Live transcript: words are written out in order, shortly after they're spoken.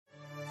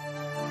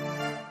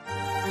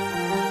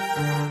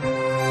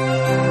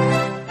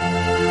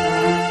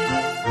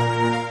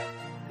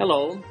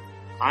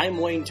I'm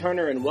Wayne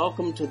Turner, and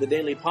welcome to the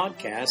daily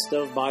podcast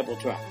of Bible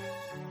Track.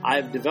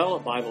 I've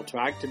developed Bible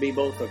Track to be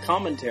both a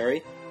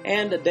commentary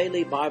and a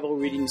daily Bible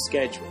reading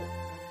schedule.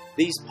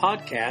 These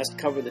podcasts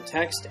cover the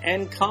text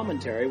and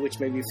commentary, which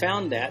may be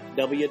found at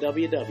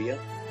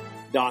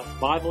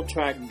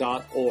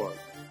www.bibletrack.org.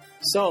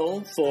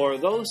 So, for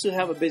those who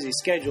have a busy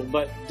schedule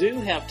but do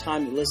have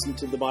time to listen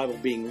to the Bible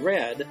being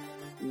read,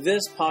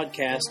 this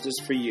podcast is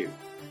for you.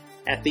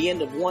 At the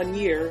end of 1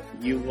 year,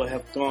 you will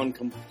have gone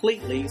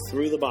completely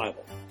through the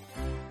Bible.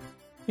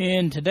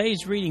 In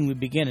today's reading, we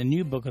begin a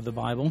new book of the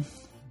Bible,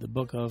 the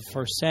book of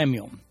 1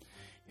 Samuel.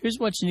 Here's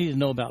what you need to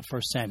know about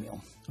 1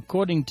 Samuel.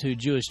 According to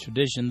Jewish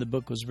tradition, the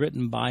book was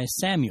written by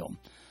Samuel.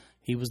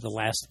 He was the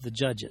last of the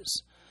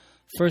judges.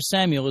 1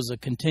 Samuel is a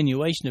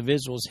continuation of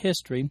Israel's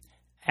history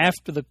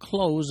after the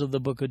close of the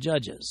book of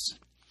Judges.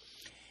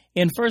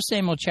 In 1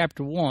 Samuel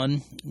chapter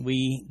 1,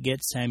 we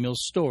get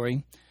Samuel's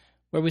story,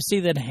 where we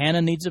see that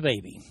Hannah needs a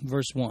baby.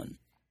 Verse 1.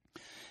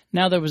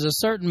 Now there was a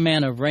certain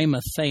man of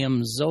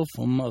Ramathaim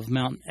Zophim of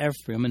Mount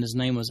Ephraim, and his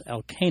name was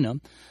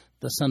Elkanah,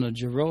 the son of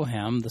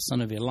Jeroham, the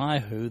son of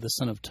Elihu, the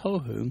son of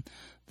Tohu,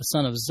 the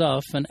son of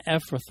Zuph, an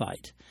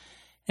Ephrathite.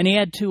 And he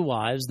had 2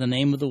 wives. The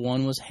name of the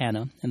one was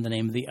Hannah, and the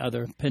name of the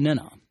other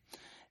Peninnah.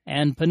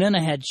 And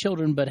Peninnah had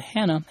children, but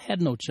Hannah had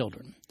no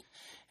children.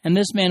 And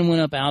this man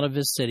went up out of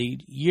his city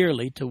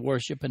yearly to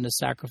worship and to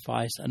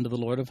sacrifice unto the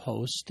Lord of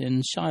hosts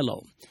in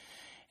Shiloh.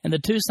 And the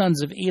 2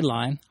 sons of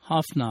Eli,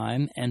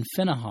 Hophni and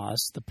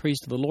Phinehas, the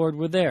priest of the Lord,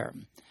 were there.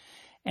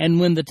 And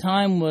when the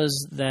time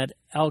was that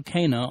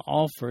Elkanah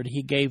offered,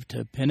 he gave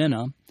to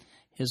Peninnah,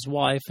 his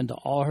wife, and to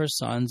all her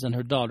sons and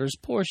her daughters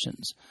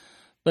portions.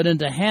 But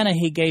unto Hannah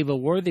he gave a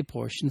worthy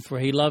portion, for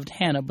he loved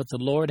Hannah, but the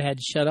Lord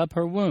had shut up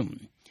her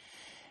womb.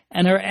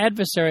 And her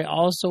adversary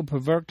also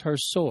provoked her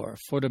sore,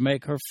 for to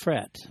make her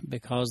fret,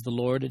 because the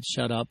Lord had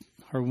shut up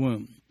her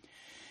womb.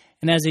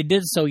 And as he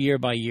did so year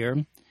by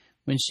year,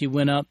 when she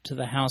went up to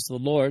the house of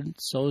the Lord,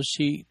 so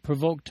she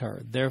provoked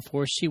her.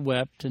 Therefore she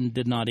wept and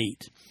did not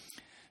eat.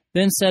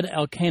 Then said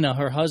Elkanah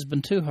her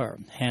husband to her,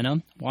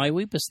 Hannah, why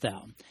weepest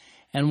thou?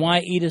 And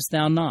why eatest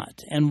thou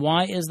not? And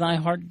why is thy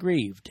heart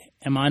grieved?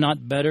 Am I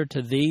not better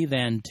to thee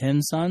than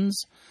 10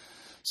 sons?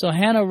 So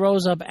Hannah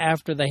rose up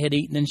after they had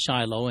eaten in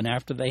Shiloh, and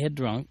after they had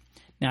drunk.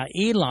 Now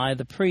Eli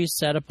the priest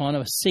sat upon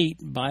a seat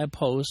by a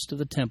post of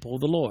the temple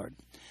of the Lord.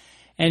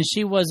 And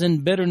she was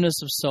in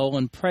bitterness of soul,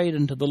 and prayed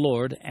unto the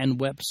Lord, and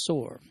wept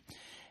sore.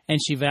 And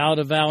she vowed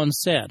a vow, and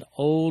said,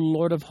 O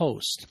Lord of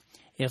hosts,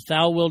 if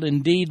thou wilt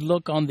indeed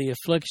look on the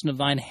affliction of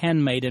thine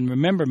handmaid, and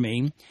remember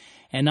me,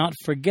 and not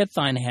forget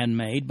thine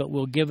handmaid, but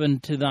will give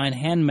unto thine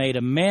handmaid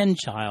a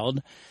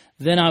man-child,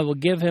 then I will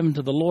give him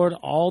to the Lord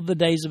all the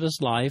days of his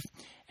life,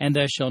 and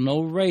there shall no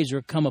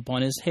razor come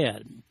upon his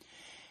head.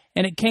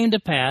 And it came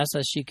to pass,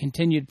 as she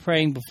continued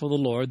praying before the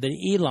Lord, that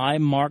Eli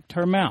marked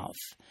her mouth.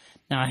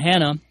 Now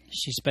Hannah,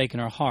 she spake in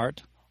her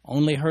heart,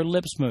 only her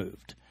lips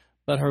moved,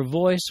 but her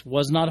voice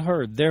was not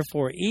heard.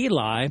 Therefore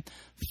Eli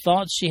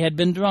thought she had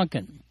been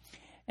drunken.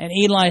 And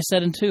Eli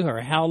said unto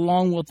her, How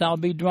long wilt thou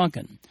be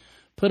drunken?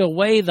 Put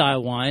away thy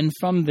wine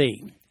from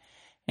thee.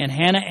 And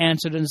Hannah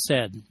answered and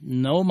said,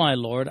 No, my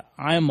Lord,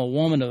 I am a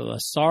woman of a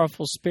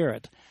sorrowful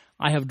spirit.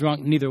 I have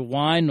drunk neither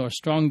wine nor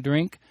strong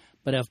drink,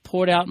 but have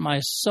poured out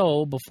my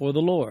soul before the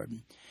Lord.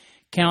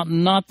 Count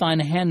not thine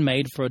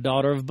handmaid for a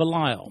daughter of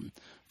Belial,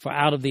 for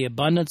out of the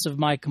abundance of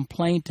my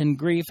complaint and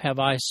grief have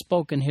I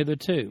spoken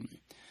hitherto.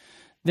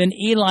 Then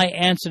Eli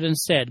answered and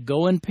said,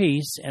 Go in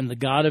peace, and the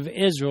God of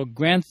Israel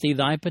grant thee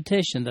thy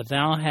petition that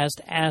thou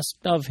hast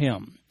asked of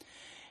him.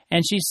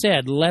 And she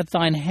said, Let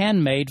thine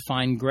handmaid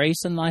find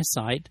grace in thy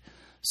sight.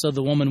 So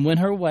the woman went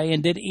her way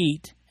and did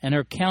eat, and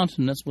her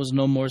countenance was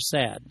no more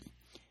sad.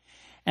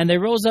 And they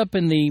rose up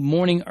in the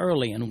morning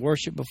early, and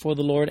worshipped before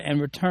the Lord,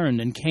 and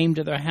returned, and came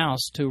to their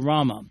house to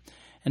Ramah.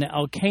 And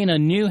Elkanah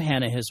knew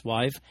Hannah his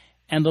wife,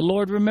 and the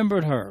Lord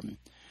remembered her.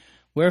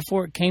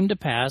 Wherefore it came to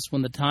pass,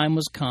 when the time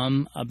was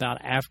come,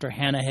 about after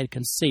Hannah had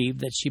conceived,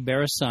 that she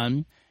bare a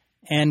son,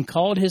 and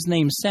called his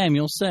name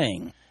Samuel,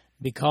 saying,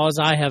 Because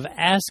I have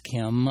asked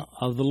him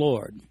of the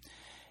Lord.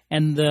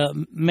 And the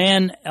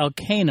man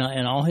Elkanah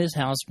and all his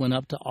house went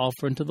up to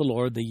offer unto the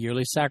Lord the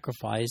yearly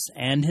sacrifice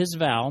and his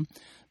vow,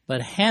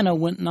 but Hannah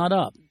went not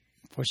up.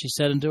 For she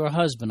said unto her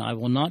husband, I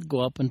will not go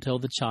up until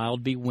the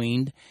child be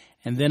weaned,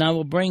 and then I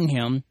will bring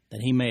him,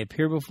 that he may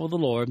appear before the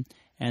Lord,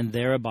 and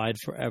there abide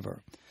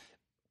forever.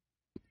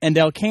 And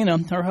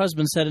Elkanah her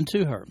husband said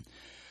unto her,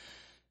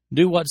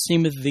 Do what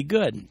seemeth thee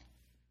good.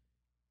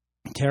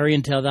 Tarry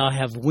until thou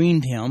have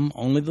weaned him,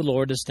 only the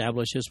Lord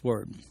establish his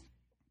word.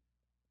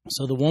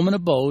 So the woman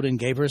abode, and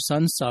gave her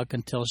son suck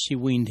until she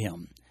weaned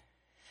him.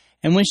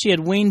 And when she had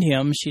weaned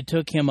him, she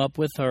took him up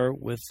with her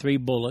with 3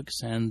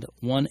 bullocks, and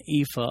 1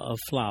 ephah of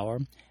flour,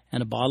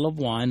 and a bottle of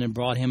wine, and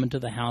brought him into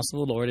the house of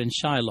the Lord in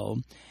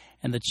Shiloh,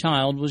 and the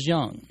child was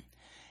young.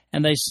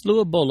 And they slew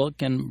a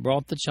bullock, and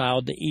brought the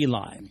child to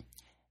Eli.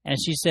 And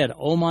she said,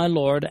 O my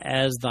Lord,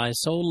 as thy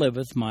soul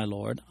liveth, my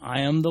Lord, I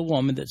am the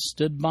woman that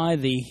stood by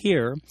thee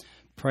here,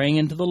 praying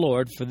unto the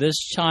Lord. For this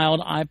child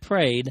I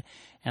prayed,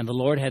 and the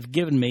Lord hath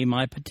given me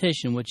my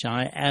petition which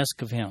I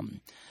ask of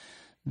him.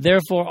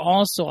 Therefore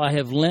also I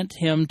have lent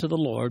him to the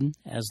Lord.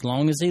 As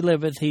long as he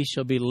liveth, he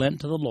shall be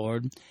lent to the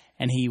Lord.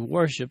 And he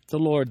worshipped the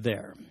Lord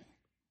there.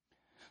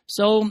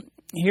 So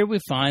here we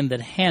find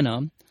that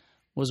Hannah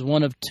was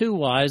one of two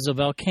wives of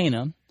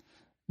Elkanah.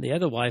 The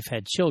other wife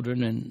had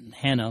children, and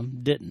Hannah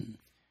didn't.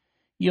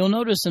 You'll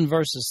notice in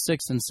verses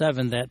 6 and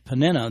 7 that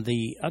Peninnah,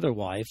 the other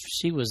wife,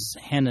 she was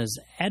Hannah's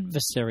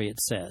adversary, it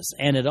says.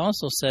 And it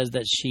also says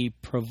that she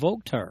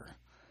provoked her.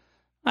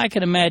 I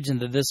can imagine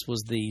that this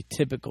was the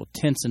typical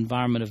tense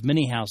environment of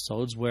many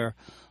households where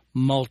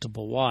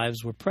multiple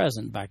wives were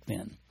present back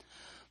then.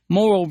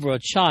 Moreover, a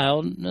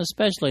child,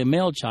 especially a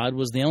male child,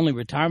 was the only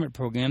retirement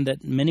program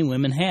that many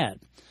women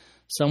had,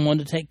 someone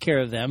to take care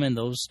of them in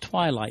those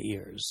twilight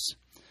years.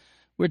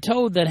 We're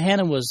told that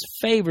Hannah was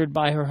favored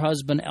by her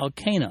husband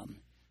Elkanah.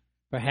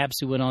 Perhaps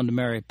he went on to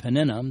marry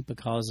Peninnah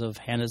because of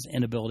Hannah's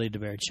inability to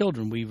bear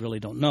children. We really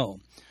don't know.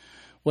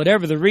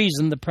 Whatever the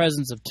reason, the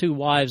presence of two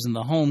wives in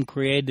the home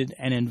created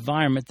an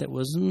environment that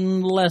was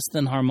less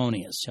than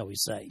harmonious, shall we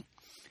say.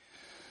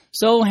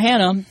 So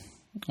Hannah,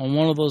 on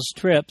one of those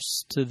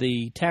trips to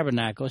the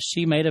tabernacle,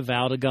 she made a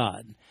vow to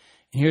God. And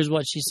here's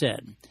what she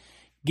said: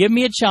 "Give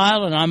me a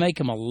child, and I'll make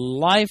him a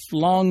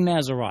lifelong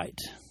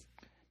Nazirite."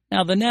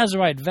 Now, the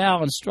Nazirite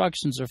vow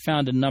instructions are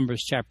found in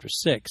Numbers chapter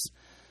 6.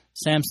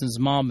 Samson's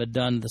mom had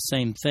done the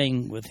same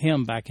thing with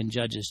him back in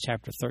Judges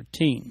chapter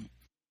 13.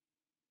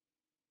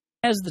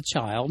 As the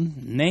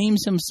child,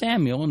 names him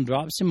Samuel and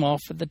drops him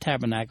off at the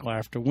tabernacle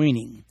after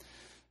weaning.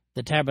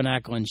 The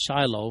tabernacle in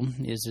Shiloh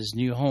is his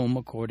new home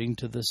according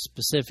to the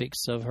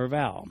specifics of her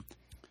vow.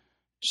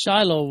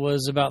 Shiloh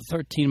was about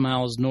 13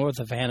 miles north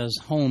of Hannah's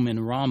home in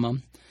Ramah.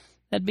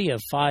 That'd be a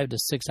 5 to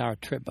 6 hour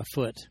trip by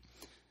foot.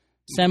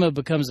 Samuel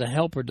becomes a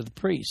helper to the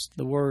priest.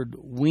 The word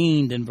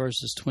weaned in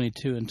verses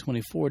 22 and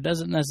 24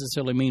 doesn't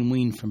necessarily mean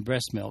weaned from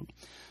breast milk.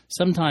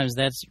 Sometimes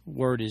that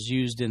word is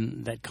used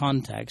in that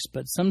context,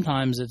 but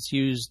sometimes it's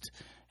used,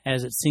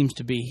 as it seems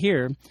to be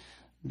here,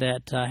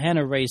 that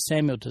Hannah raised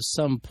Samuel to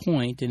some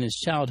point in his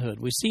childhood.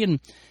 We see in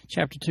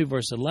chapter 2,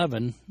 verse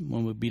 11,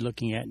 when we'll be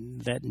looking at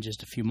that in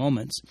just a few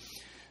moments,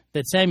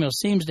 that Samuel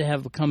seems to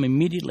have become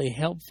immediately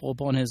helpful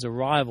upon his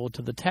arrival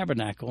to the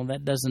tabernacle.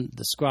 That doesn't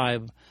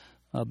describe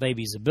a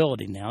baby's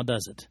ability now,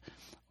 does it?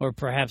 Or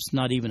perhaps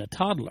not even a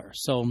toddler.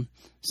 So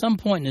some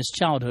point in his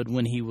childhood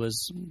when he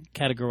was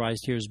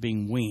categorized here as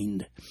being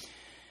weaned.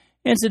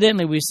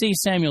 Incidentally, we see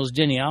Samuel's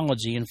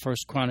genealogy in 1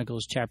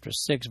 Chronicles chapter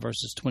 6,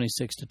 verses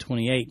 26 to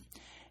 28.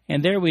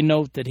 And there we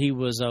note that he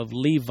was of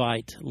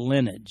Levite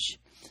lineage.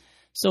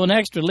 So an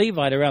extra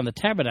Levite around the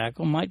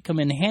tabernacle might come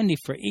in handy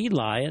for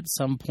Eli at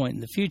some point in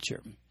the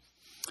future.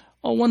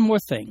 Oh, one more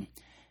thing.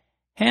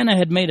 Hannah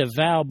had made a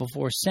vow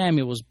before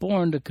Samuel was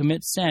born to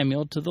commit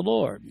Samuel to the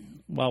Lord.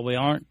 While we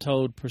aren't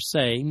told per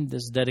se,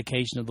 this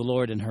dedication of the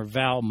Lord in her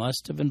vow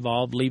must have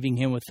involved leaving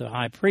him with the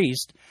high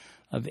priest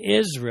of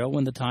Israel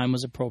when the time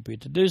was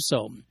appropriate to do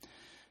so.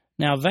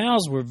 Now,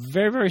 vows were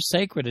very, very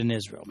sacred in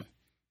Israel.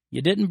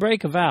 You didn't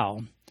break a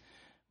vow.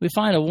 We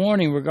find a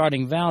warning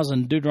regarding vows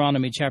in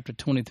Deuteronomy chapter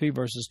 23,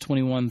 verses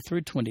 21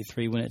 through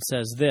 23, when it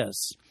says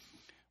this: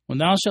 "When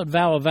thou shalt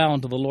vow a vow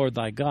unto the Lord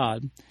thy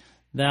God,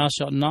 thou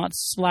shalt not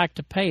slack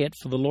to pay it,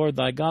 for the Lord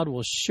thy God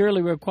will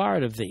surely require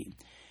it of thee,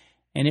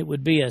 and it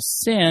would be a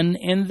sin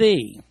in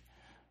thee.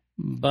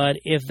 But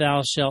if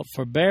thou shalt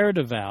forbear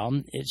to vow,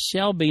 it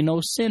shall be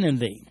no sin in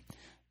thee.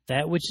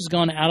 That which is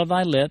gone out of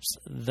thy lips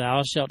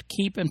thou shalt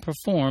keep and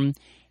perform,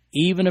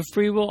 even a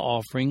freewill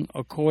offering,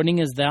 according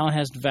as thou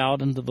hast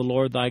vowed unto the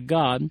Lord thy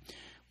God,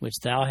 which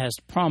thou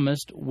hast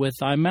promised with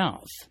thy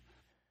mouth."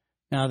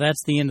 Now,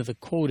 that's the end of the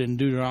quote in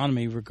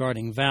Deuteronomy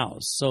regarding vows.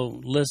 So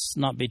let's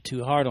not be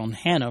too hard on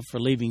Hannah for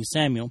leaving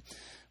Samuel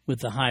with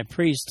the high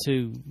priest,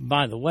 who,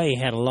 by the way,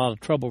 had a lot of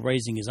trouble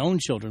raising his own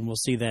children. We'll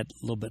see that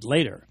a little bit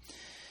later.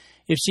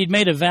 If she'd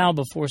made a vow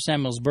before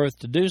Samuel's birth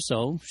to do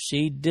so,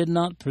 she did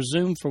not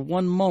presume for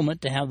one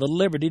moment to have the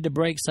liberty to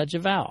break such a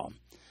vow,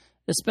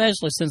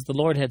 especially since the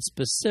Lord had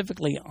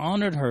specifically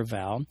honored her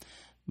vow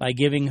by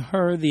giving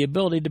her the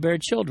ability to bear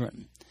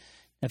children.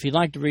 If you'd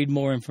like to read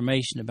more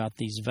information about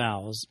these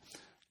vows,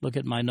 look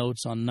at my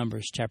notes on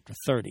Numbers chapter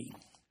 30.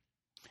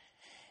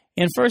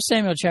 In 1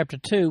 Samuel chapter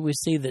 2, we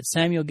see that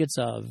Samuel gets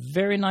a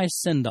very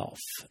nice send-off,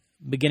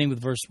 beginning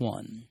with verse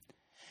 1.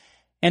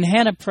 "And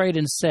Hannah prayed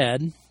and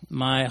said,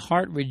 My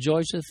heart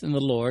rejoiceth in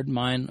the Lord,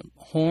 mine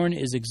horn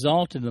is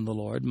exalted in the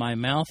Lord, my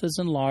mouth is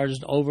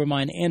enlarged over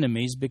mine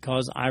enemies,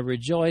 because I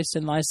rejoice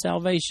in thy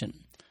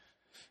salvation.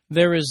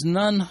 There is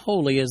none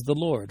holy as the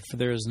Lord, for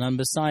there is none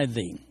beside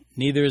thee.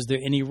 Neither is there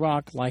any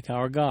rock like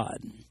our God.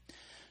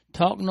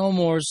 Talk no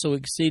more so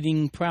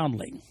exceeding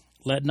proudly.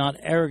 Let not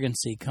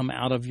arrogancy come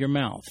out of your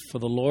mouth, for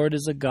the Lord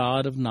is a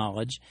God of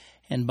knowledge,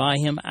 and by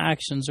him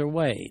actions are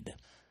weighed.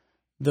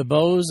 The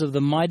bows of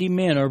the mighty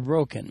men are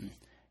broken,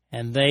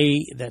 and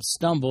they that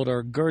stumbled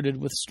are girded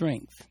with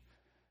strength.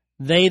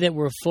 They that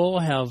were full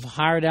have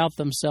hired out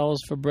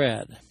themselves for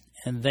bread,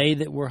 and they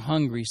that were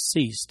hungry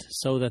ceased,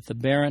 so that the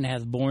barren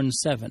hath borne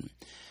 7.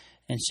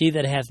 and she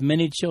that hath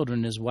many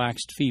children is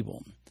waxed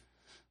feeble.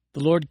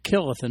 The Lord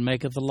killeth and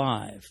maketh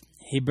alive.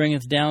 He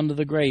bringeth down to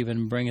the grave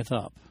and bringeth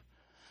up.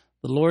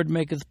 The Lord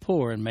maketh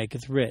poor and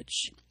maketh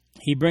rich.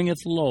 He bringeth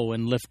low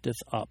and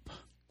lifteth up.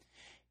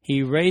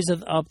 He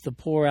raiseth up the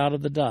poor out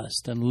of the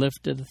dust, and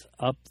lifteth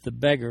up the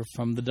beggar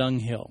from the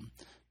dunghill,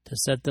 to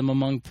set them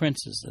among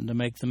princes, and to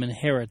make them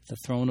inherit the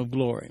throne of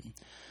glory.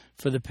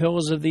 For the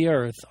pillars of the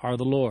earth are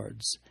the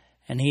Lord's,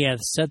 and he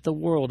hath set the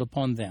world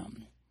upon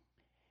them.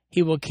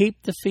 He will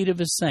keep the feet of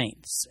his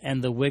saints,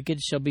 and the wicked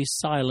shall be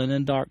silent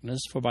in darkness,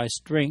 for by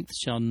strength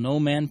shall no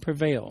man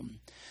prevail.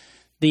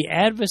 The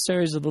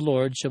adversaries of the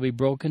Lord shall be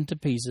broken to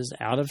pieces.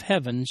 Out of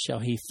heaven shall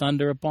he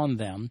thunder upon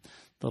them.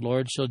 The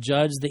Lord shall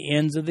judge the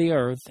ends of the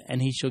earth,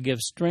 and he shall give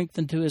strength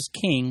unto his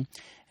king,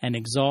 and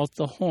exalt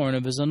the horn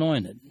of his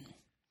anointed.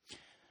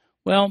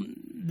 Well,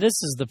 this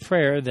is the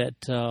prayer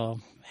that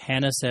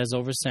Hannah says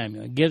over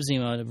Samuel. It gives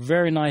him a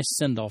very nice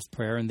send-off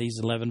prayer in these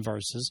 11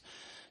 verses,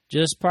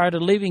 just prior to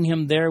leaving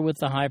him there with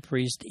the high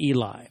priest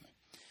Eli.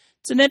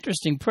 It's an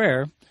interesting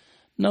prayer.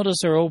 Notice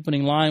her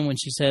opening line when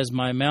she says,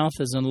 "My mouth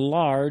is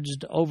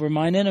enlarged over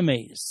mine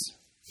enemies."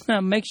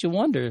 That makes you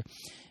wonder,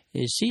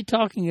 is she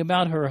talking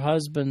about her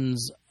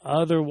husband's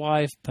other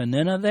wife,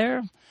 Peninnah,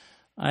 there?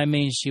 I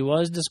mean, she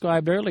was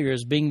described earlier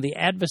as being the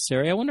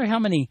adversary. I wonder how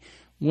many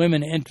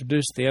women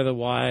introduced the other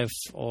wife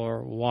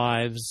or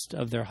wives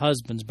of their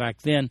husbands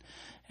back then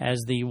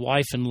as the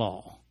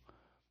wife-in-law.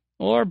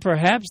 Or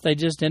perhaps they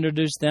just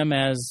introduced them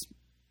as,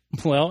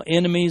 well,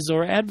 enemies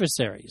or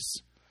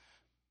adversaries.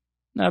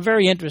 Now,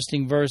 very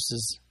interesting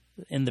verses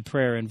in the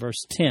prayer in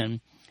verse 10.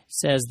 It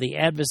says, "The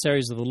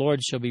adversaries of the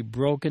Lord shall be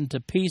broken to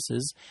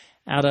pieces.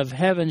 Out of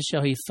heaven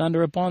shall he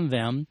thunder upon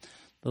them.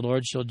 The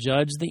Lord shall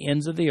judge the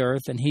ends of the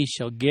earth, and he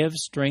shall give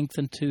strength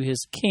unto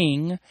his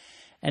king,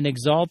 and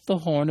exalt the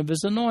horn of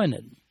his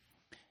anointed."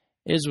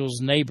 Israel's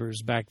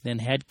neighbors back then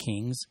had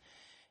kings,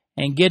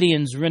 and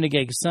Gideon's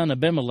renegade son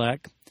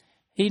Abimelech,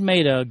 he'd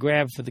made a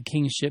grab for the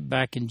kingship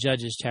back in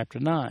Judges chapter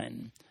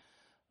 9.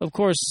 Of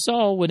course,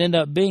 Saul would end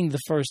up being the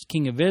first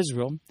king of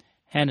Israel.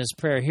 Hannah's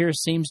prayer here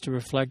seems to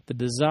reflect the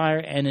desire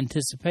and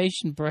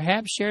anticipation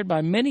perhaps shared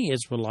by many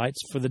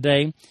Israelites for the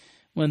day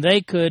when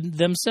they could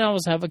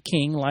themselves have a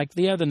king like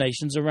the other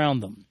nations around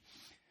them.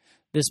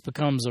 This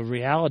becomes a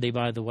reality,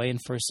 by the way, in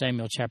 1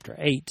 Samuel chapter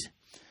 8.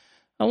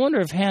 I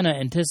wonder if Hannah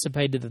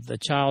anticipated that the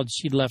child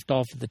she'd left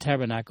off at the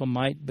tabernacle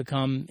might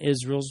become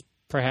Israel's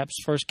perhaps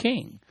first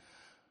king.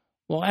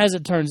 Well, as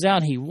it turns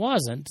out, he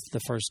wasn't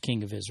the first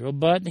king of Israel,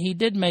 but he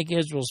did make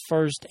Israel's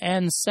first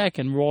and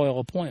second royal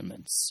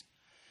appointments.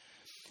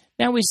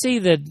 Now we see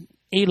that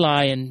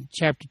Eli in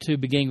chapter 2,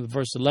 beginning with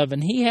verse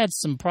 11, he had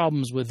some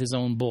problems with his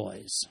own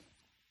boys.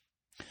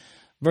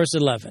 Verse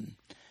 11,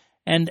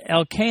 "And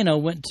Elkanah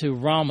went to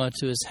Ramah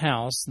to his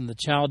house, and the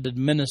child did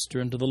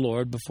minister unto the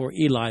Lord before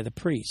Eli the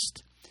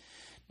priest.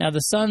 Now the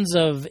sons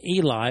of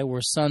Eli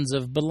were sons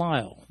of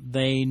Belial.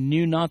 They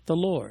knew not the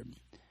Lord.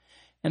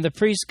 And the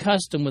priest's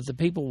custom with the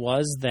people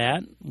was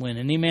that, when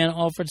any man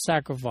offered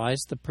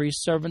sacrifice, the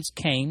priest's servants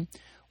came,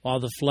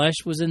 while the flesh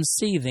was in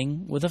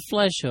seething, with a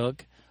flesh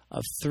hook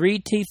of 3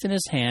 teeth in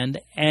his hand,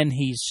 and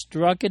he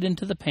struck it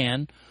into the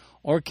pan,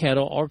 or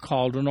kettle, or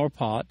cauldron, or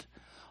pot.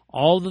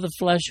 All that the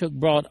flesh hook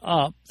brought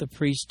up, the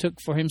priest took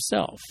for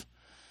himself.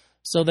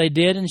 So they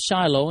did in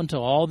Shiloh unto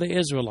all the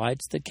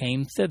Israelites that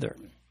came thither.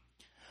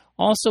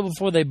 Also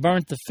before they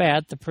burnt the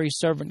fat, the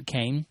priest's servant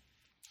came,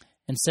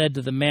 and said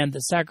to the man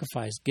that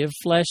sacrificed, Give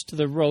flesh to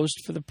the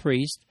roast for the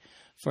priest,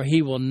 for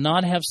he will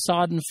not have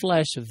sodden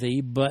flesh of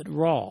thee, but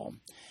raw.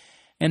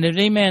 And if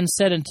any man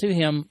said unto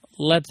him,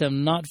 Let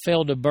them not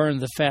fail to burn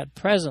the fat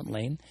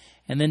presently,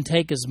 and then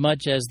take as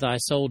much as thy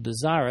soul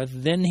desireth,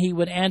 then he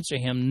would answer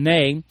him,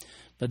 Nay,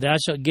 but thou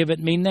shalt give it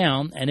me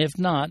now, and if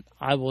not,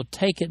 I will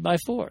take it by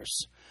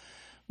force.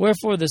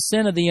 Wherefore the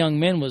sin of the young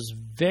men was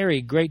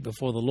very great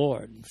before the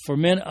Lord, for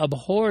men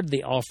abhorred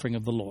the offering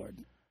of the Lord.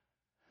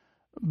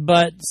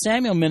 But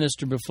Samuel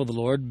ministered before the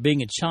Lord,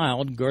 being a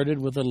child, girded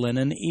with a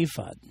linen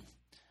ephod.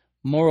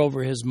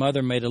 Moreover, his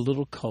mother made a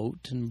little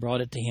coat, and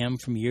brought it to him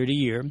from year to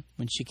year,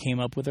 when she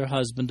came up with her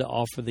husband to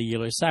offer the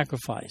yearly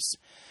sacrifice.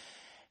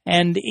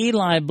 And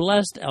Eli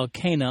blessed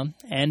Elkanah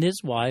and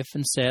his wife,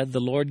 and said, The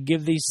Lord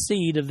give thee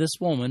seed of this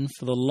woman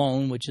for the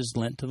loan which is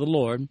lent to the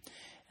Lord.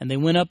 And they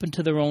went up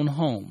into their own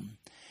home.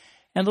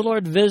 And the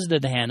Lord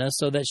visited Hannah,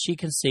 so that she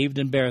conceived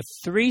and bare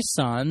 3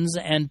 sons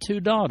and 2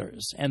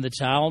 daughters. And the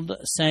child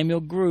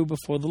Samuel grew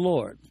before the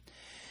Lord.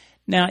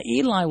 Now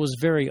Eli was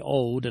very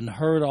old, and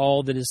heard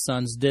all that his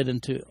sons did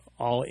unto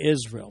all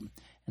Israel,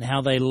 and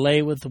how they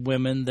lay with the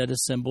women that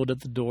assembled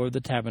at the door of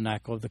the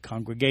tabernacle of the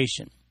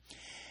congregation.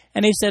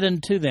 And he said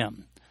unto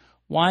them,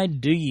 Why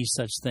do ye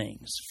such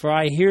things? For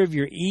I hear of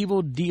your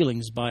evil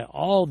dealings by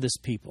all this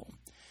people.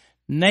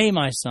 Nay,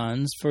 my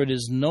sons, for it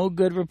is no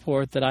good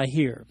report that I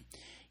hear.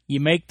 Ye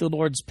make the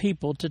Lord's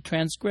people to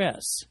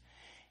transgress.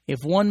 If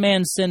one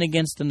man sin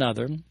against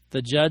another,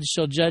 the judge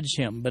shall judge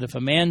him. But if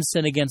a man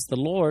sin against the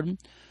Lord,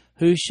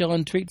 who shall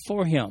entreat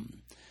for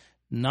him?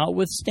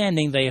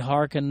 Notwithstanding, they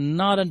hearkened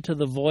not unto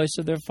the voice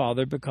of their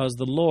father, because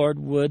the Lord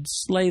would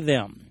slay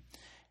them.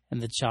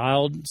 And the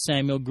child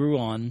Samuel grew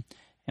on,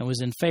 and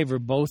was in favor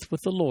both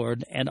with the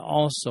Lord and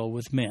also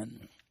with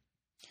men.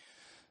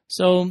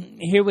 So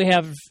here we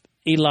have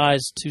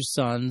Eli's two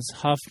sons,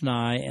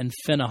 Hophni and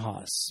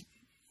Phinehas.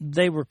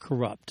 They were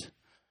corrupt.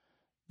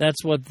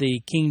 That's what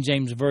the King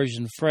James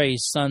Version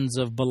phrase, sons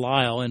of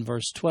Belial, in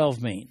verse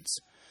 12 means.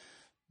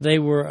 They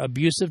were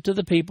abusive to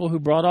the people who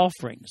brought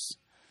offerings.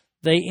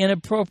 They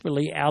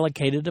inappropriately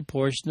allocated a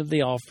portion of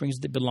the offerings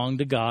that belonged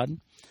to God.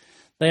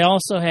 They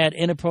also had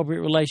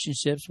inappropriate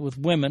relationships with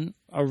women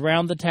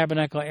around the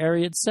tabernacle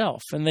area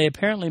itself, and they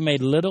apparently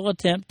made little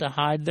attempt to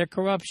hide their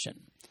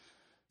corruption.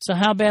 So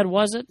how bad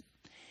was it?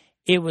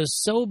 It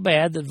was so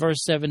bad that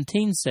verse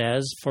 17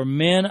 says, "For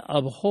men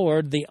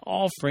abhorred the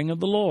offering of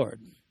the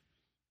Lord."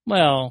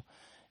 Well,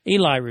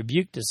 Eli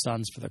rebuked his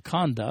sons for their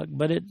conduct,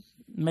 but it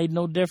made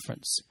no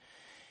difference.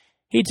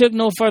 He took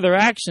no further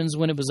actions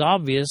when it was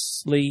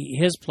obviously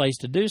his place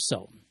to do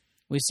so.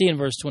 We see in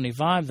verse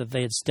 25 that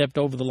they had stepped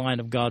over the line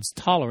of God's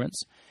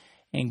tolerance,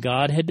 and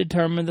God had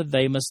determined that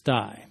they must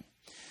die.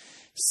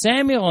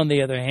 Samuel, on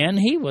the other hand,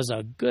 he was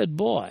a good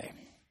boy.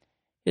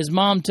 His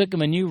mom took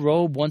him a new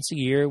robe once a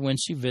year when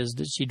she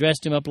visited. She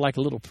dressed him up like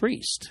a little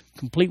priest,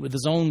 complete with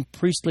his own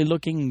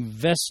priestly-looking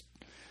vest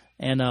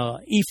and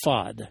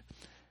ephod.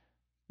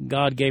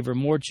 God gave her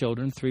more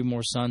children, 3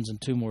 more sons and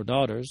 2 more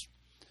daughters.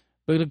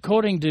 But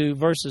according to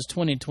verses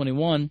 20 and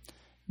 21,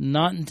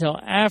 not until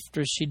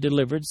after she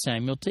delivered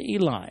Samuel to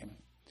Eli.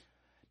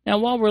 Now,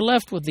 while we're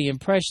left with the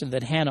impression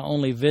that Hannah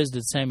only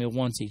visited Samuel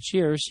once each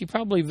year, she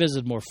probably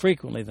visited more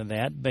frequently than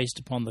that, based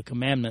upon the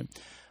commandment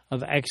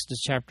of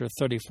Exodus chapter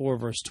 34,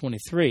 verse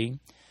 23.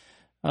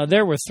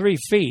 There were 3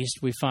 feasts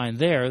we find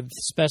there,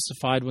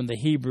 specified when the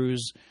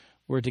Hebrews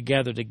were to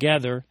gather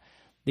together.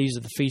 These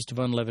are the Feast of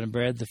Unleavened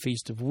Bread, the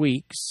Feast of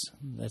Weeks,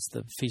 that's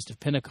the Feast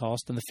of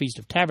Pentecost, and the Feast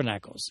of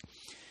Tabernacles.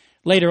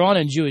 Later on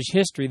in Jewish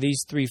history,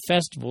 these 3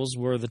 festivals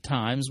were the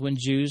times when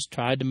Jews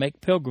tried to make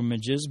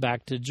pilgrimages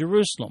back to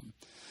Jerusalem.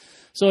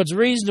 So it's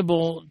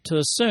reasonable to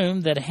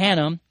assume that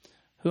Hannah,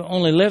 who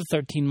only lived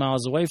 13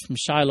 miles away from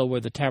Shiloh where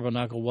the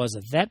tabernacle was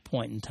at that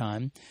point in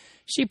time,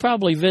 she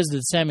probably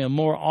visited Samuel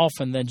more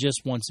often than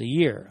just once a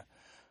year.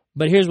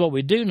 But here's what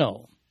we do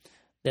know,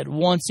 that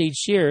once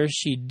each year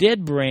she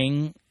did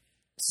bring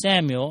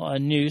Samuel a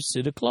new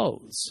suit of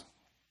clothes.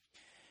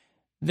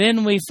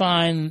 Then we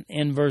find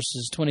in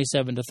verses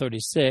 27 to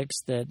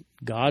 36 that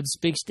God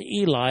speaks to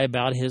Eli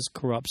about his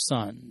corrupt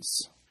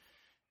sons.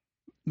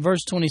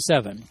 Verse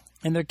 27,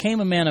 "And there came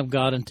a man of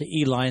God unto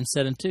Eli, and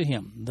said unto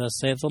him, Thus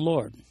saith the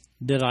Lord,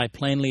 Did I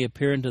plainly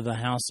appear into the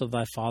house of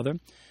thy father,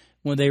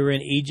 when they were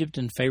in Egypt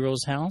in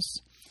Pharaoh's house?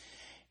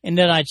 And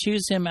did I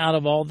choose him out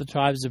of all the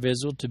tribes of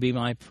Israel to be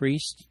my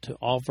priest, to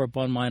offer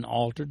upon mine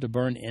altar, to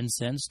burn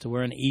incense, to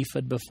wear an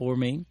ephod before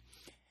me?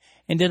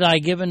 And did I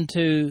give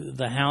unto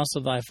the house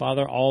of thy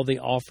father all the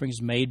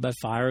offerings made by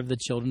fire of the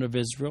children of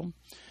Israel?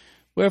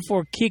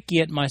 Wherefore keep ye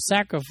at my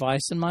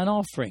sacrifice and mine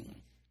offering,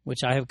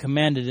 which I have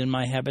commanded in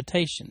my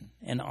habitation,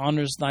 and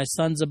honors thy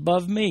sons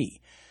above me,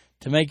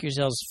 to make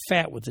yourselves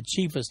fat with the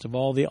chiefest of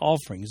all the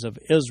offerings of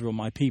Israel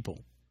my people.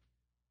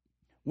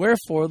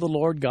 Wherefore the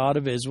Lord God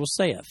of Israel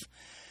saith,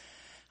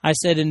 I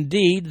said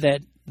indeed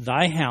that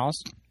thy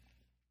house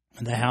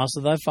and the house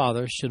of thy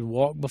father should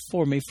walk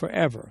before me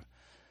forever.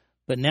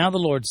 But now the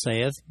Lord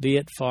saith, Be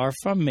it far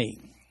from me.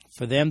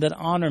 For them that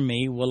honor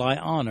me will I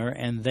honor,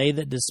 and they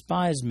that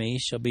despise me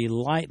shall be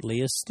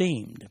lightly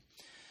esteemed.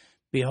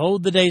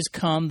 Behold, the days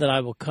come that I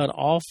will cut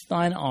off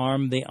thine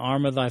arm, the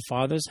arm of thy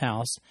father's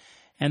house,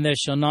 and there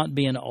shall not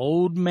be an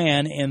old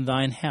man in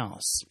thine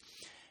house.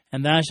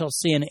 And thou shalt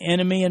see an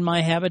enemy in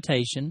my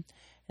habitation,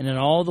 and in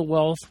all the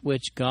wealth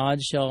which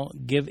God shall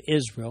give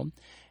Israel,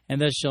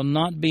 and there shall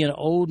not be an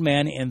old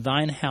man in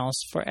thine house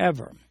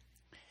forever.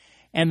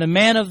 And the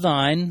man of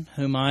thine,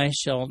 whom I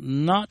shall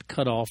not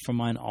cut off from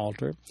mine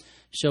altar,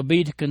 shall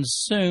be to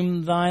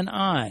consume thine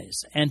eyes,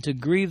 and to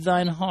grieve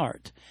thine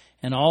heart,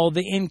 and all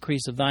the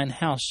increase of thine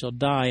house shall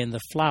die in the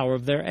flower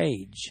of their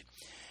age.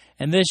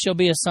 And this shall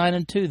be a sign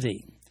unto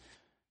thee,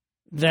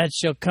 that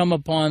shall come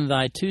upon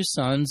thy 2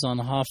 sons, on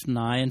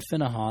Hophni and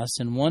Phinehas,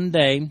 and one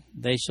day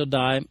they shall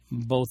die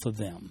both of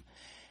them.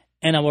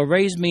 And I will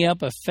raise me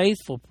up a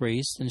faithful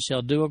priest, and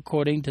shall do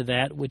according to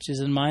that which is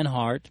in mine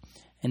heart,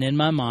 and in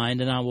my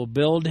mind, and I will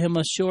build him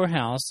a sure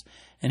house,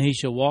 and he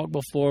shall walk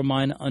before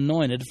mine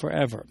anointed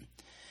forever.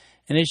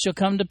 And it shall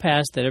come to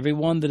pass that every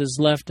one that is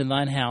left in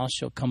thine house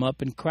shall come up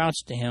and crouch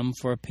to him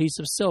for a piece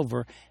of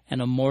silver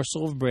and a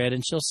morsel of bread,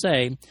 and shall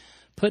say,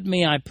 Put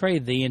me, I pray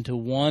thee, into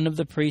one of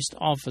the priest's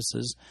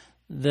offices,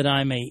 that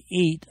I may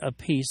eat a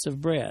piece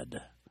of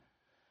bread.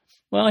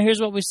 Well, here's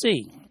what we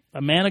see.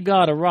 A man of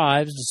God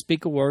arrives to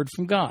speak a word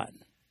from God.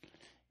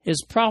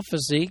 His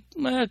prophecy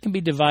can be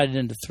divided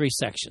into 3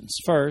 sections.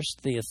 First,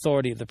 the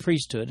authority of the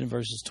priesthood in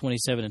verses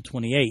 27 and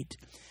 28.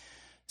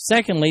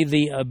 Secondly,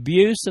 the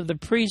abuse of the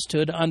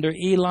priesthood under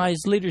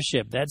Eli's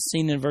leadership. That's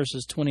seen in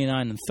verses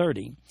 29 and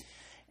 30.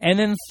 And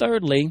then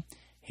thirdly,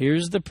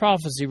 Here's the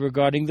prophecy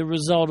regarding the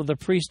result of the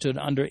priesthood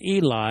under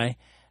Eli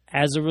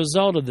as a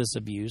result of this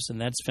abuse, and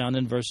that's found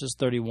in verses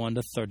 31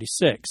 to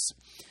 36.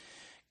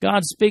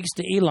 God speaks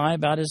to Eli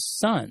about his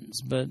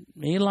sons, but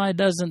Eli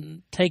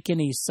doesn't take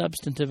any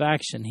substantive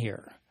action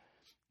here.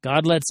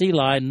 God lets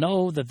Eli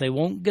know that they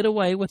won't get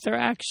away with their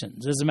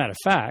actions. As a matter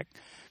of fact,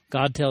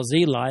 God tells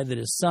Eli that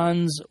his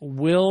sons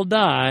will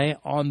die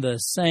on the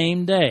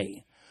same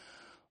day.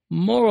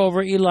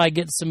 Moreover, Eli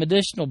gets some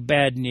additional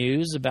bad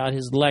news about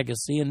his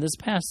legacy in this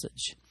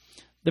passage.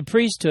 The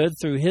priesthood,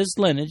 through his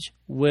lineage,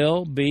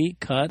 will be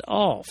cut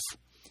off.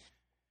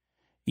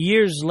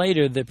 Years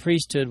later, the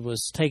priesthood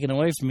was taken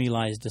away from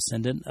Eli's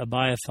descendant,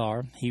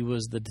 Abiathar. He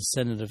was the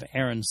descendant of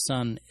Aaron's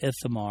son,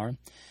 Ithamar.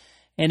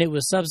 And it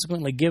was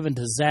subsequently given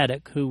to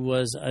Zadok, who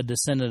was a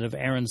descendant of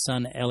Aaron's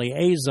son,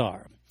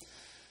 Eleazar.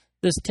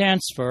 This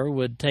transfer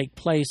would take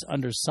place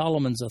under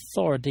Solomon's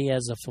authority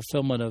as a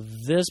fulfillment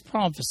of this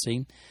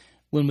prophecy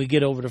when we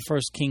get over to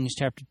 1 Kings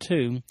chapter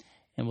 2,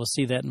 and we'll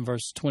see that in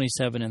verses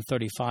 27 and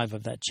 35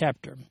 of that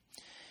chapter.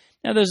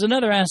 Now, there's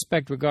another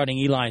aspect regarding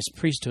Eli's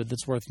priesthood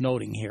that's worth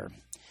noting here.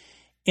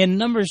 In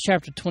Numbers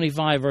chapter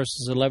 25,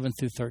 verses 11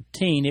 through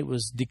 13, it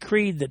was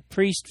decreed that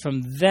priests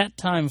from that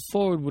time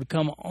forward would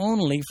come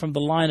only from the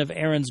line of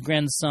Aaron's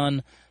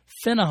grandson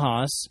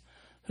Phinehas,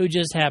 who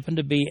just happened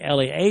to be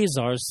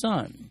Eleazar's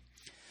son.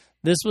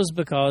 This was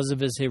because of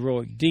his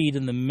heroic deed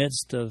in the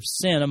midst of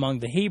sin among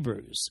the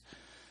Hebrews.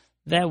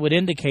 That would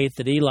indicate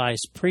that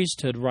Eli's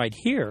priesthood right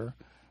here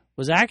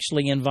was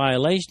actually in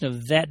violation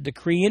of that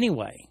decree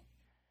anyway.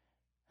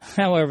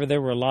 However,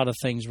 there were a lot of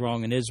things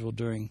wrong in Israel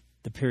during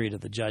the period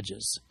of the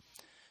Judges.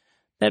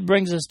 That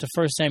brings us to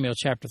 1 Samuel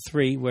chapter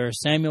 3, where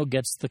Samuel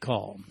gets the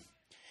call.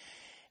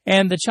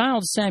 And the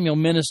child Samuel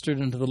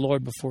ministered unto the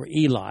Lord before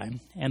Eli,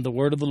 and the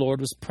word of the Lord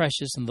was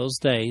precious in those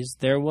days.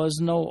 There was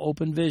no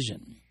open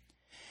vision.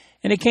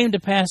 And it came to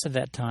pass at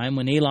that time,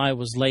 when Eli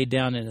was laid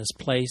down in his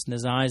place, and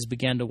his eyes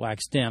began to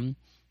wax dim,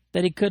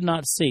 that he could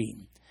not see.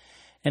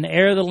 And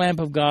ere the lamp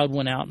of God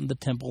went out in the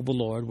temple of the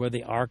Lord, where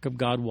the ark of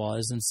God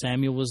was, and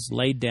Samuel was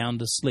laid down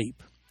to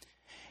sleep.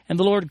 And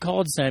the Lord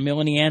called Samuel,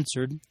 and he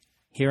answered,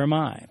 Here am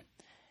I.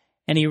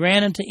 And he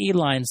ran unto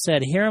Eli, and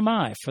said, Here am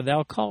I, for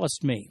thou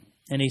callest me.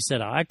 And he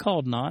said, I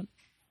called not.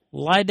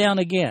 Lie down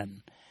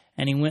again.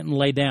 And he went and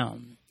lay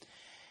down.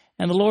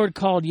 And the Lord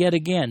called yet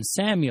again,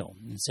 Samuel.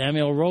 And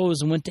Samuel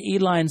rose and went to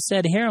Eli and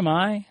said, Here am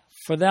I,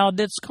 for thou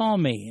didst call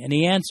me. And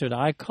he answered,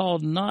 I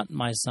called not,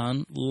 my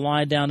son,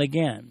 lie down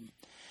again.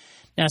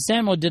 Now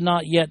Samuel did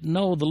not yet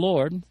know the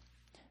Lord,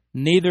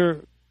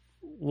 neither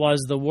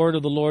was the word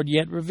of the Lord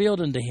yet revealed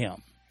unto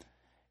him.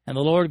 And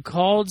the Lord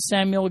called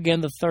Samuel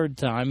again the third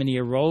time, and he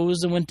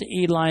arose and went to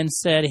Eli and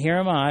said, Here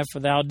am I, for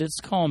thou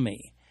didst call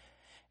me.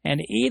 And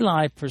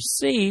Eli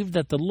perceived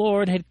that the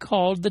Lord had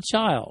called the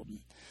child.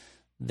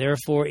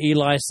 Therefore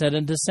Eli said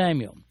unto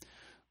Samuel,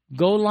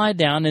 Go lie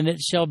down, and it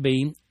shall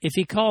be, if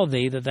he call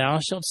thee, that thou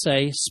shalt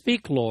say,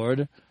 Speak,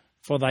 Lord,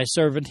 for thy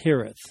servant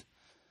heareth.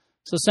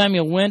 So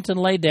Samuel went and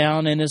lay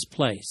down in his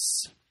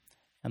place.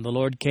 And the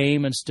Lord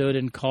came and stood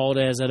and called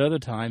as at other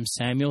times,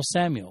 Samuel,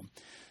 Samuel.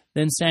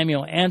 Then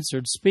Samuel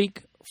answered,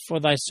 Speak, for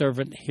thy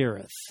servant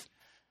heareth.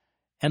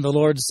 And the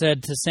Lord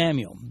said to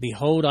Samuel,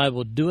 Behold, I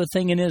will do a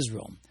thing in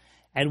Israel,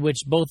 at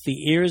which both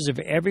the ears of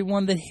every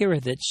one that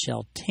heareth it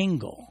shall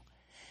tingle.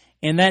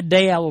 In that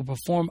day I will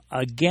perform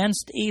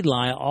against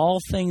Eli all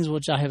things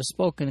which I have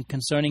spoken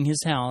concerning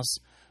his house.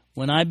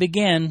 When I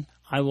begin,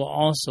 I will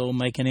also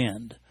make an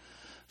end.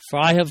 For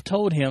I have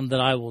told him that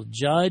I will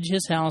judge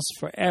his house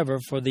forever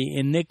for the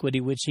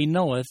iniquity which he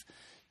knoweth,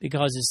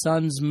 because his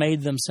sons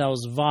made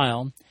themselves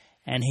vile,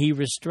 and he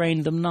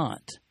restrained them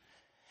not.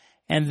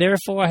 And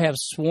therefore I have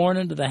sworn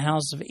unto the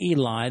house of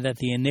Eli that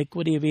the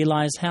iniquity of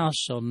Eli's house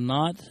shall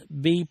not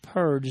be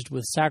purged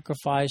with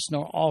sacrifice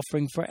nor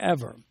offering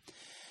forever.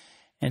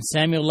 And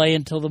Samuel lay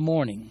until the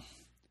morning,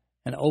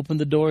 and opened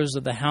the doors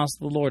of the house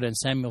of the Lord, and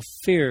Samuel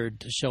feared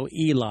to show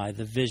Eli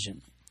the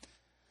vision.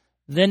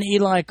 Then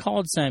Eli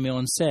called Samuel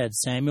and said,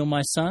 Samuel,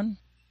 my son?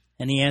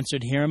 And he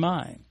answered, Here am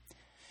I.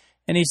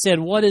 And he said,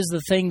 What is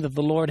the thing that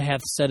the Lord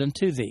hath said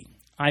unto thee?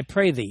 I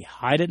pray thee,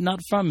 hide it not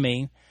from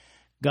me.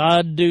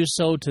 God do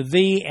so to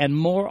thee, and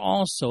more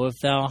also, if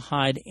thou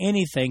hide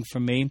anything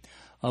from me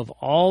of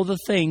all the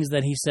things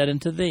that he said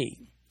unto thee.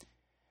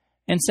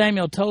 And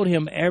Samuel told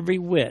him every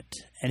whit,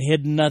 and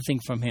hid nothing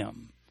from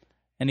him.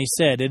 And he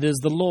said, It is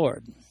the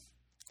Lord.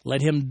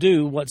 Let him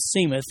do what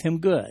seemeth him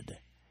good.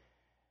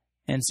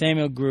 And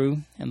Samuel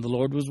grew, and the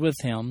Lord was with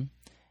him,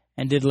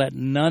 and did let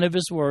none of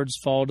his words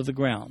fall to the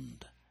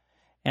ground.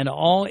 And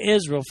all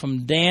Israel,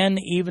 from Dan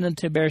even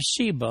unto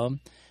Beersheba,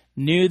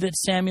 knew that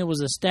Samuel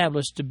was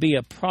established to be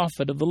a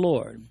prophet of the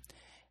Lord.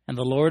 And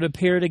the Lord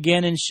appeared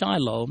again in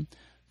Shiloh,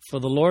 for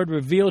the Lord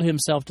revealed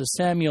himself to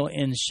Samuel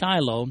in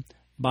Shiloh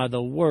by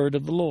the word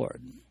of the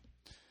Lord.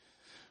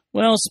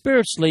 Well,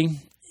 spiritually,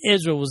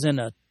 Israel was in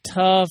a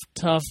tough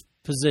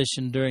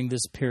position during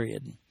this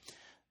period.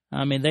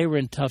 I mean, they were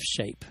in tough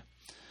shape.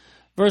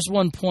 Verse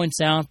 1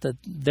 points out that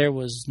there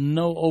was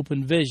no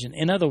open vision.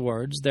 In other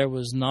words, there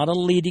was not a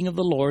leading of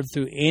the Lord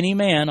through any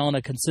man on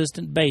a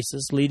consistent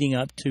basis leading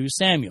up to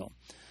Samuel.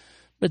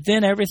 But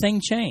then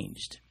everything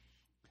changed.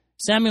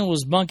 Samuel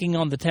was bunking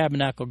on the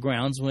tabernacle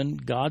grounds when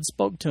God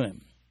spoke to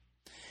him.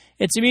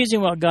 It's amusing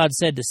what God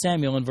said to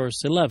Samuel in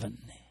verse 11.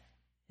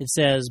 It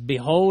says,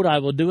 "Behold, I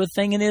will do a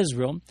thing in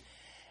Israel,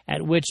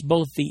 at which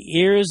both the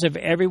ears of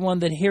everyone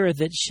that heareth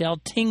it shall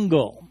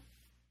tingle."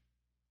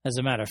 As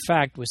a matter of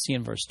fact, we see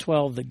in verse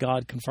 12 that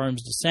God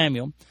confirms to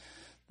Samuel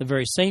the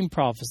very same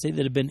prophecy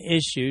that had been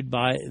issued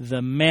by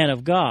the man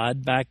of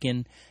God back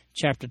in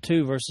chapter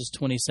 2, verses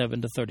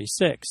 27 to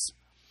 36.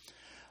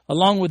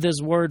 Along with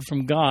this word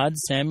from God,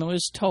 Samuel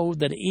is told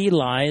that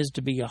Eli is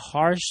to be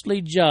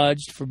harshly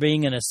judged for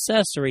being an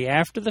accessory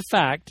after the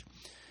fact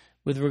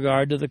with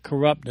regard to the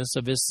corruptness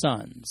of his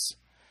sons.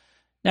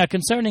 Now,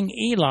 concerning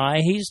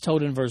Eli, he's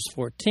told in verse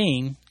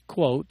 14,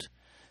 quote,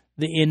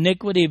 "The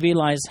iniquity of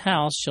Eli's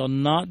house shall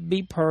not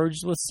be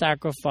purged with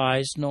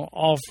sacrifice nor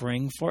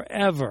offering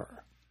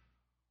forever."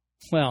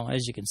 Well,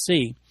 as you can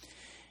see,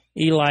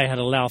 Eli had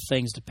allowed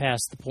things to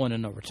pass the point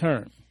of no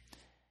return.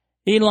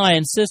 Eli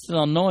insisted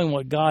on knowing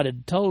what God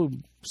had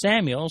told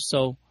Samuel,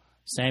 so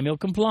Samuel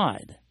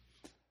complied.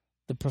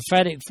 The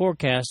prophetic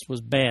forecast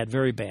was bad,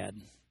 very bad.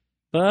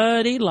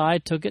 But Eli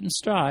took it in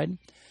stride.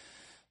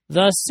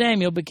 Thus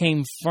Samuel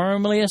became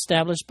firmly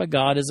established by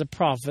God as a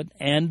prophet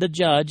and a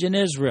judge in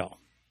Israel.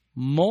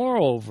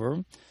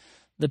 Moreover,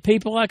 the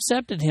people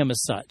accepted him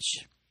as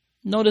such.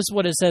 Notice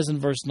what it says in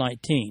verse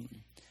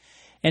 19.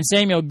 "And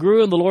Samuel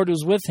grew, and the Lord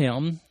was with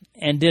him,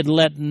 and did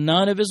let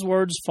none of his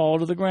words fall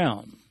to the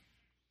ground."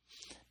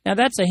 Now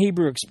that's a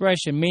Hebrew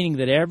expression meaning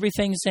that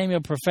everything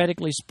Samuel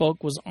prophetically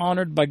spoke was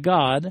honored by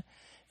God.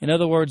 In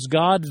other words,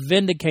 God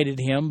vindicated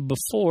him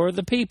before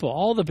the people,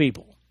 all the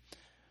people.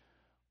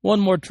 One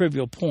more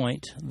trivial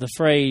point, the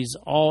phrase,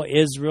 "all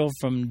Israel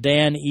from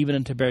Dan even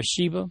unto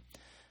Beersheba,"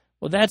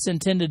 well, that's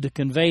intended to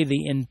convey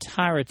the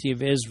entirety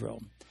of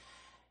Israel.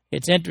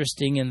 It's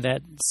interesting in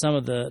that some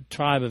of the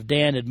tribe of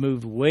Dan had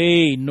moved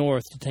way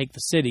north to take the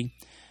city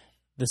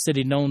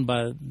known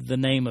by the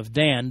name of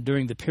Dan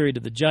during the period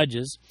of the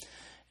Judges,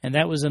 and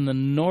that was in the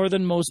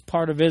northernmost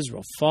part of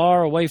Israel,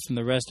 far away from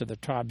the rest of the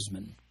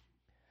tribesmen.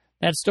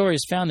 That story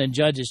is found in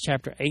Judges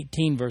chapter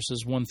 18,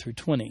 verses 1 through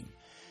 20.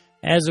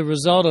 As a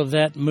result of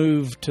that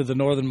move to the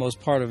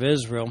northernmost part of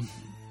Israel,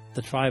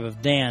 the tribe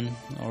of Dan,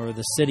 or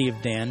the city of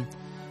Dan,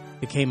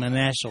 became a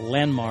national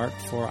landmark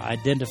for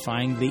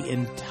identifying the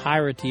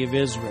entirety of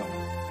Israel,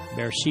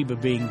 Beersheba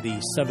being the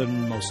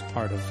southernmost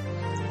part of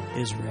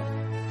Israel.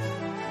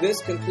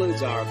 This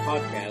concludes our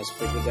podcast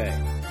for today.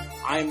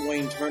 I'm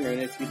Wayne Turner,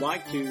 and if you'd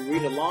like to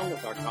read along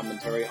with our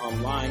commentary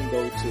online,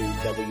 go to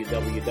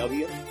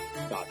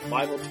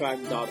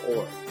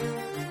www.bibletrack.org.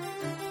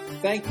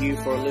 Thank you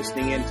for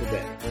listening in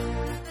today.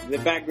 The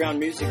background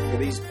music for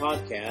these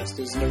podcasts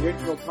is an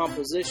original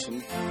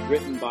composition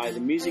written by the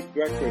music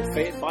director of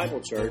Fayette Bible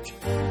Church,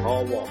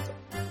 Paul Walton.